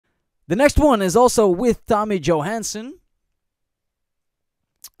The next one is also with Tommy Johansson.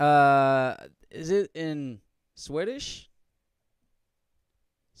 Is it in Swedish?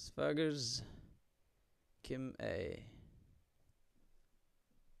 Svagers, Kim A.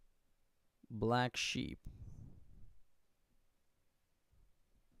 Black Sheep.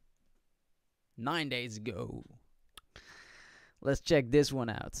 9 days ago. Let's check this one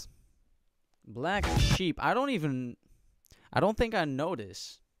out. Black Sheep. I don't think I know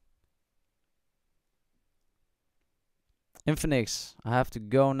this. Infinix, I have to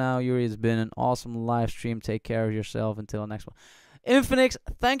go now. Yuri, it's been an awesome live stream. Take care of yourself until the next one. Infinix,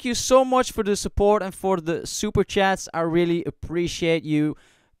 thank you so much for the support and for the super chats. I really appreciate you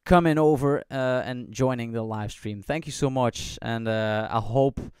coming over and joining the live stream. Thank you so much, and I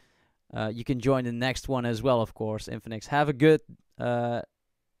hope you can join the next one as well, of course. Infinix, have a good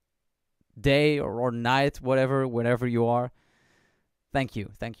day or night, wherever you are. Thank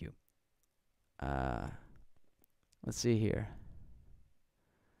you. Let's see here.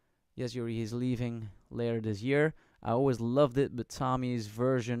 Yes, Yuri, he's leaving later this year. I always loved it, but Tommy's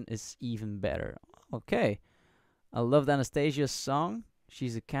version is even better. Okay. I loved Anastasia's song.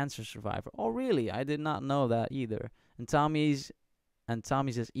 She's a cancer survivor. Oh, really? I did not know that either. And Tommy's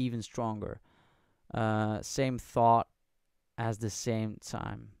is even stronger. Same thought at the same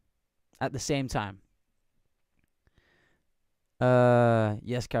time.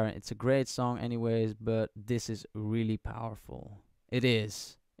 Yes, Karen, it's a great song anyways, but this is really powerful. It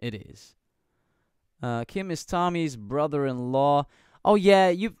is. Kim is Tommy's brother-in-law. Oh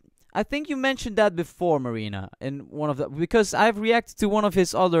yeah, I think you mentioned that before, Marina, in one of the, because I've reacted to one of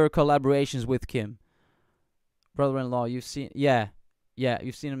his other collaborations with Kim. Brother-in-law, you've seen, yeah,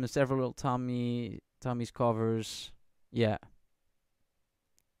 you've seen him in several Tommy's covers. Yeah.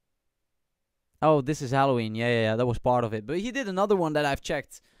 Oh, This Is Halloween. Yeah, that was part of it. But he did another one that I've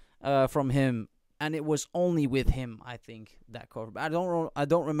checked from him, and it was only with him, I think, that cover. But I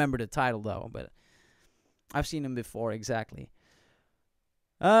don't remember the title though, but I've seen him before, exactly.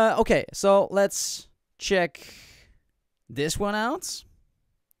 Okay, so let's check this one out.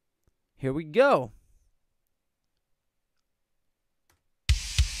 Here we go.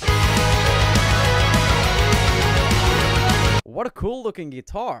 What a cool looking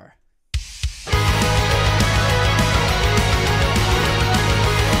guitar.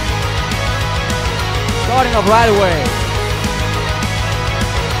 Starting off right away.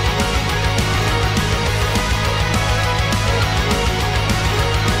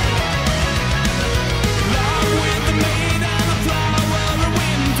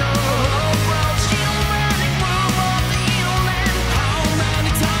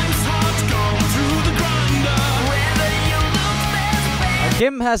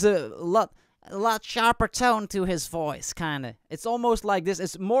 Kim has a lot sharper tone to his voice, kind of. It's almost like this.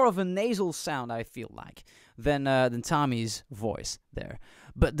 It's more of a nasal sound, I feel like, than Tommy's voice there.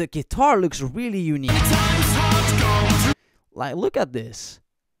 But the guitar looks really unique. Like, look at this.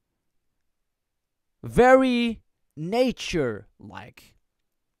 Very nature-like.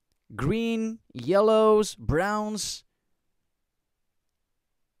 Green, yellows, browns.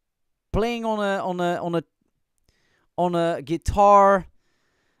 Playing on a guitar.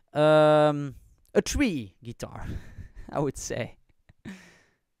 A tree guitar, I would say.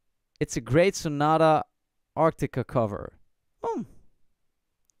 It's a great Sonata Arctica cover.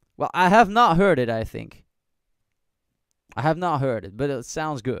 Well, I have not heard it, I think. I have not heard it, but it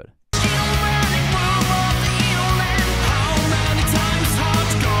sounds good.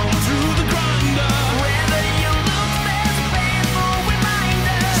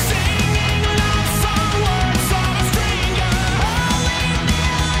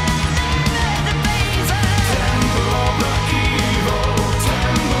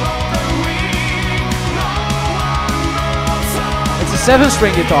 It's a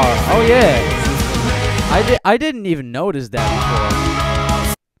 7-string guitar. Oh yeah. I didn't even notice that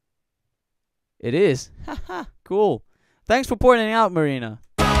before. It is. Haha, cool. Thanks for pointing out, Marina.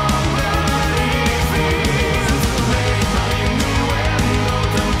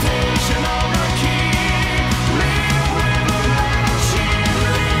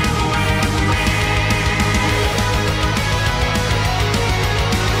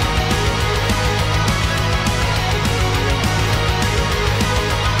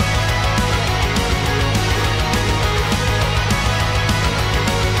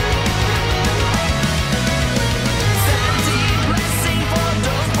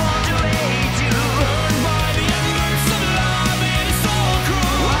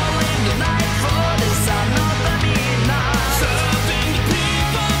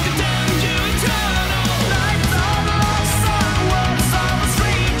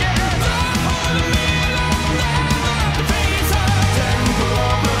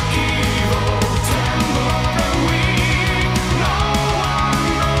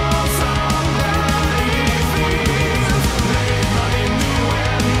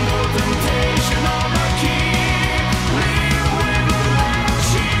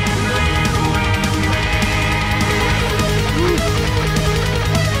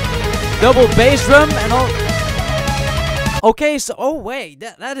 double bass drum and all. Okay, so oh wait,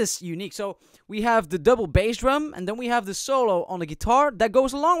 that is unique. So we have the double bass drum, and then we have the solo on the guitar that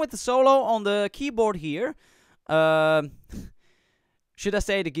goes along with the solo on the keyboard here. Should I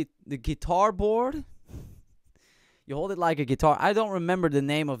say the guitar board? You hold it like a guitar. I don't remember the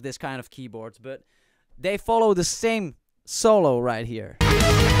name of this kind of keyboards, but they follow the same solo right here.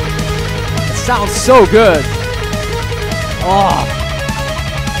 It sounds so good. Oh,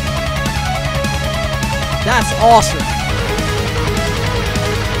 that's awesome.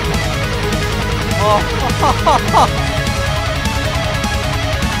 Oh.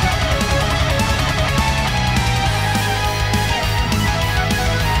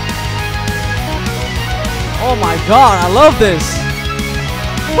 Oh my god, I love this.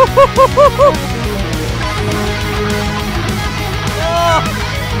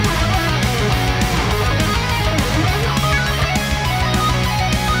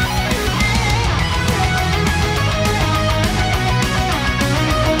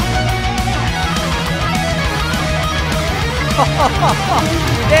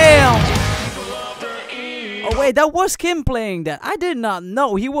 Damn. Oh wait, that was Kim playing that. I did not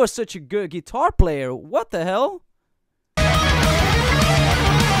know he was such a good guitar player. What the hell?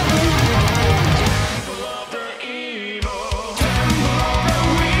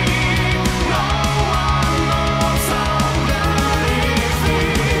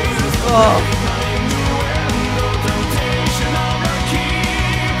 Oh.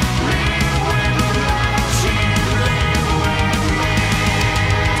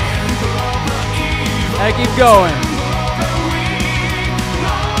 I keep going.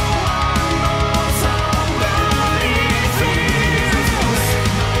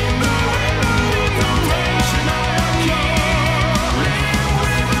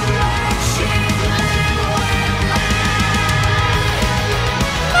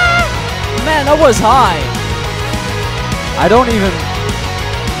 Man, that was high. I don't even...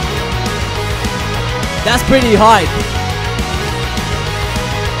 That's pretty high.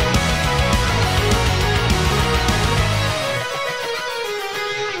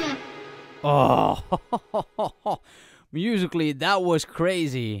 Oh, musically, that was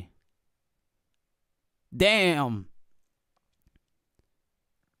crazy. Damn.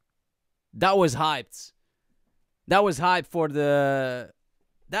 That was hyped. That was hyped for the...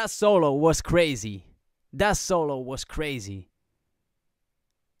 That solo was crazy. That solo was crazy.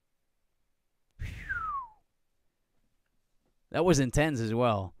 That was intense as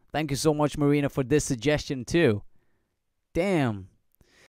well. Thank you so much, Marina, for this suggestion too. Damn.